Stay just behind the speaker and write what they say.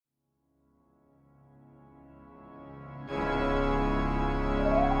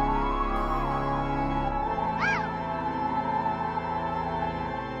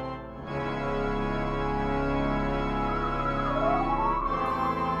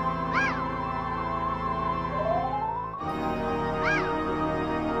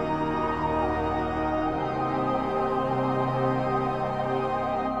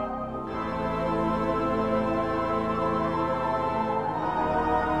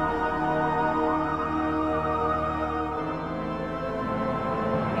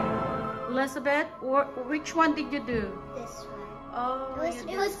Elizabeth, or which one did you do? This one. Oh,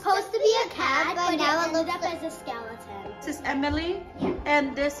 It was supposed to be a cat, but now it looks up as a skeleton. This is Emilee, Yeah.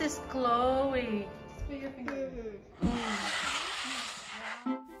 and this is Chloe.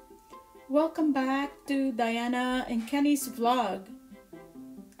 Welcome back to Diana and Kenny's vlog.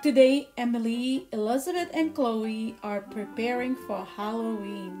 Today, Emilee, Elizabeth, and Chloe are preparing for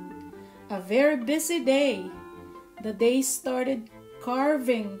Halloween. A very busy day. The day started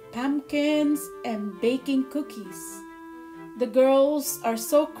carving pumpkins and baking cookies. The girls are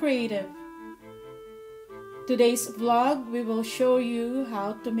so creative. Today's vlog, we will show you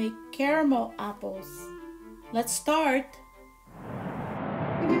how to make caramel apples. Let's start.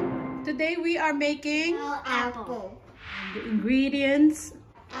 Today we are making Apple. the ingredients.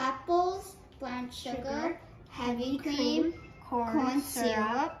 Apples, brown sugar, heavy cream, corn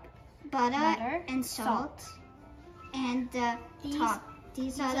syrup, butter, and salt. And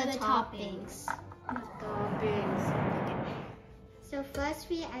these are the toppings. So first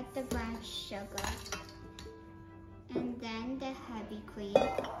we add the brown sugar, and then the heavy cream.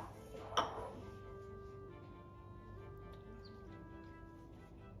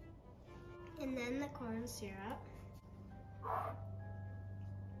 And then the corn syrup.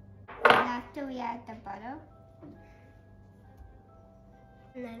 And after we add the butter.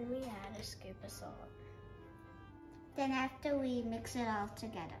 And then we add a scoop of salt. Then after we mix it all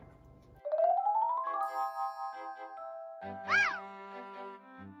together.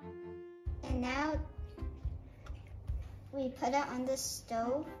 And now we put it on the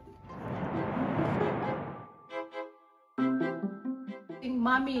stove.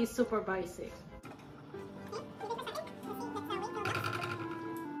 Mommy is supervising.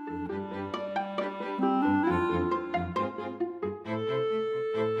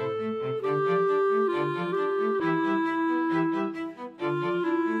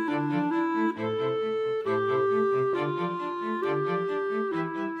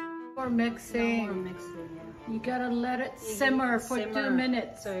 For mixing. No more mixing, yeah. You gotta let it simmer for 2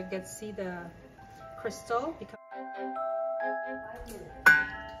 minutes. So you can see the crystal.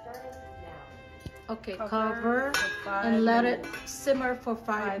 Okay, cover and let it simmer for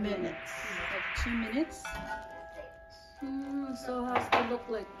 5 minutes. Like 2 minutes. So it has to look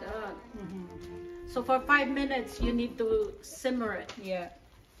like that. So for 5 minutes, you need to simmer it. Yeah.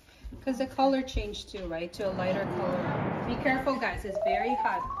 Because the color changed too, right? To a lighter color. Be careful, guys. It's very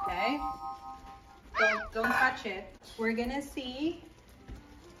hot, okay? Don't touch it. We're gonna see.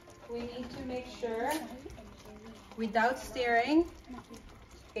 We need to make sure, without stirring,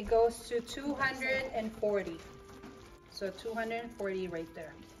 it goes to 240. So 240 right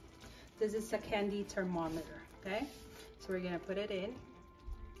there. This is a candy thermometer, okay? So we're gonna put it in,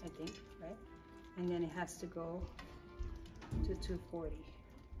 I think, right? And then it has to go to 240.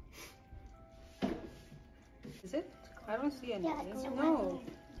 Is it? I don't see anything. it's a No,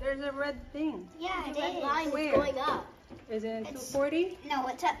 there's a red thing. Yeah, it is. is going up. Is it 240? No,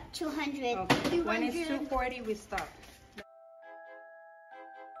 it's at 200. Okay. When it's 240, we stop.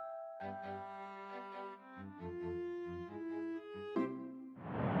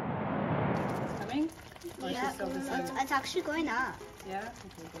 It's coming? Or is it still the same? It's actually going up. Yeah?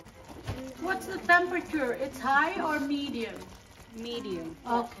 Okay, good. What's the temperature? It's high or medium? Medium.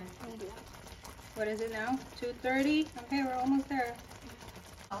 Okay. What is it now? 230? Okay, we're almost there.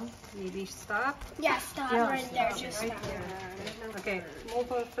 Maybe stop. Yeah, stop right there. Just Right stop. there. Okay, move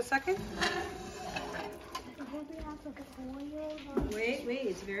for a second. Wait,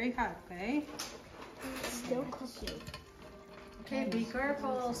 it's very hot, okay? Still cooking. Okay, be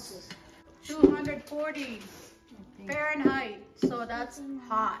careful. 240 Fahrenheit. So that's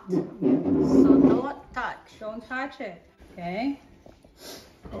hot. So don't touch. Don't touch it, okay?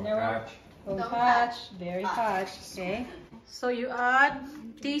 Don't touch. Don't touch. Very hot, okay? So you add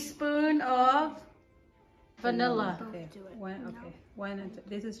teaspoon of vanilla. Okay, one and two.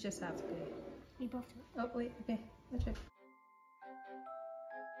 This is just half, okay? We both do it. Oh, wait, okay, watch it.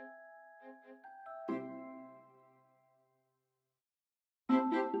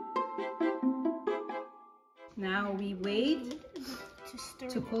 Now we wait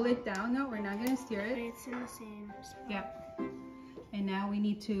to cool it down. No, we're not gonna stir it. It's in the same spot. Yeah. And now we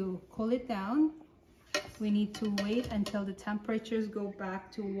need to cool it down. We need to wait until the temperatures go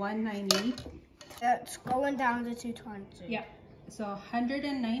back to 190. It's going down to 220. Yeah. So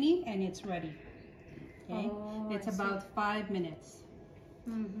 190 and it's ready. Okay. Oh, it's I see. about 5 minutes.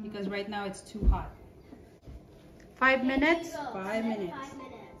 Because right now it's too hot. 5 minutes? 5 minutes. 5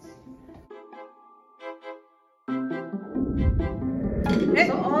 minutes.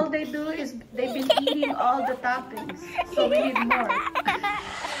 So all they do is they've been eating all the toppings. So we need more.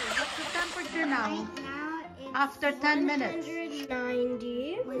 the temperature now? Right now it's After 10 minutes.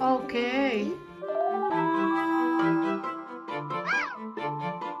 190. Okay.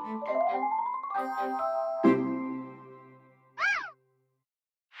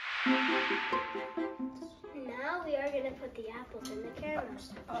 Now we are going to put the apples in the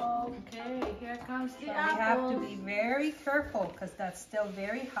caramels. Okay, here comes the So apples. we have to be very careful because that's still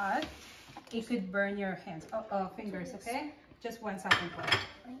very hot. It could burn your hands. Fingers, okay? Just 1 second.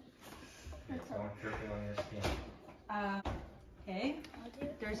 Don't careful on your skin. Okay,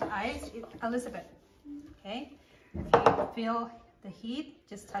 there's ice. Elizabeth, okay? If you feel the heat,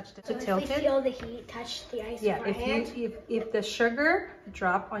 just touch the tilt If we it. feel the heat, touch the ice Yeah, with our hand. if the sugar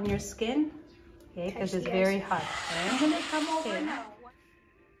drop on your skin, okay, because it's very hot. I'm Okay? gonna come over now.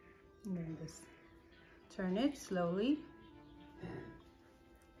 And then just turn it slowly.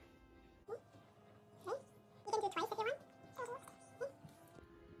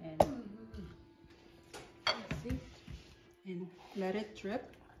 And let it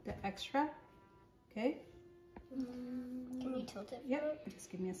drip the extra. Okay? Can you tilt it? Yep. Just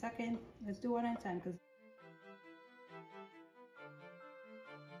give me a second. Let's do one at a time because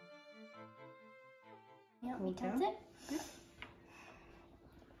You want me to Okay. tilt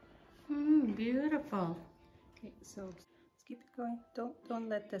it? Beautiful. okay, so let's keep it going. Don't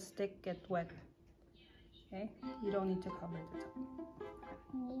let the stick get wet. Okay? You don't need to cover the top.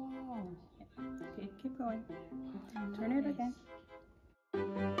 Wow. Okay, keep going. Turn it again.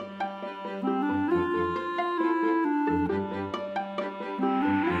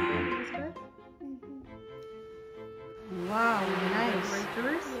 Wow, nice.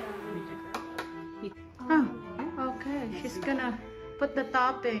 Oh, okay. She's gonna put the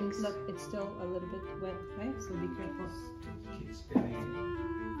toppings. Look, it's still a little bit wet, right? So be careful. Keep spinning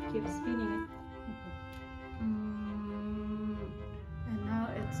it. Keep spinning it. Okay. And now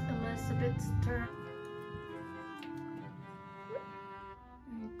it's Elizabeth's turn.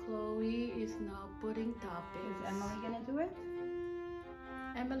 And Chloe is now putting toppings. Is Emilee gonna do it?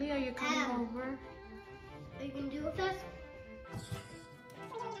 Emilee, are you coming over? Are you going to do it with us?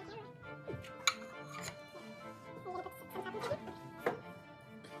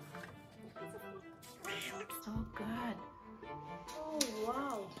 So good. Oh,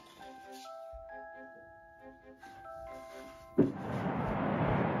 wow.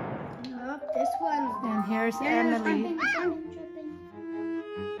 Oh, this one's done. And here's Emilee.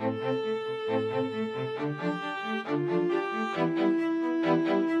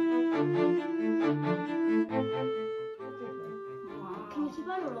 Can you keep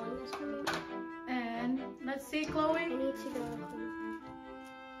on rolling this for me? And let's see, I Chloe. need to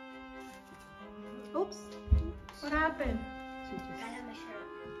go. Oops. What happened? She just... I have my shirt.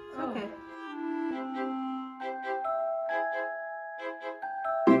 Oh. Okay.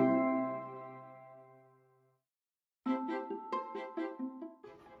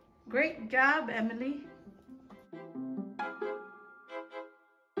 Great job, Emilee.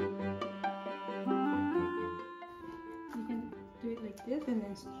 You can do it like this and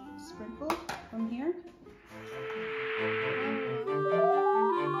then sprinkle from here.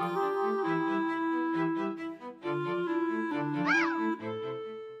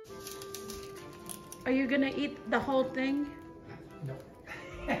 Are you gonna eat the whole thing? No.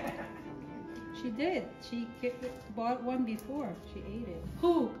 She did. She bought one before. She ate it.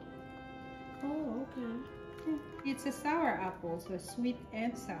 Who? Oh, okay. It's a sour apple, so sweet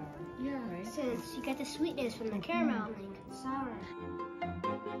and sour. Yeah. Right? Since you get the sweetness from the caramel, it's sour.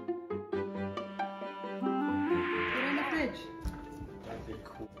 Put it in the fridge. That'd be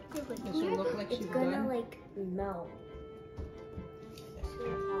cool. Does it look like she's done? like melt.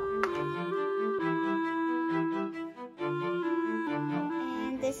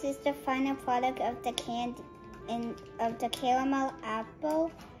 And this is the final product of the candy of the caramel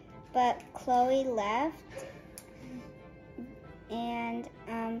apple, but Chloe left. And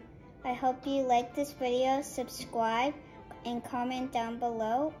I hope you like this video. Subscribe and comment down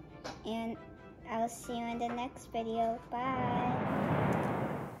below, and I'll see you in the next video. Bye.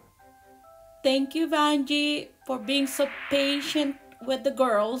 Thank you, Vangie, for being so patient with the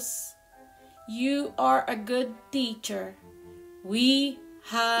girls. You are a good teacher. We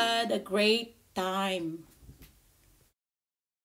had a great time.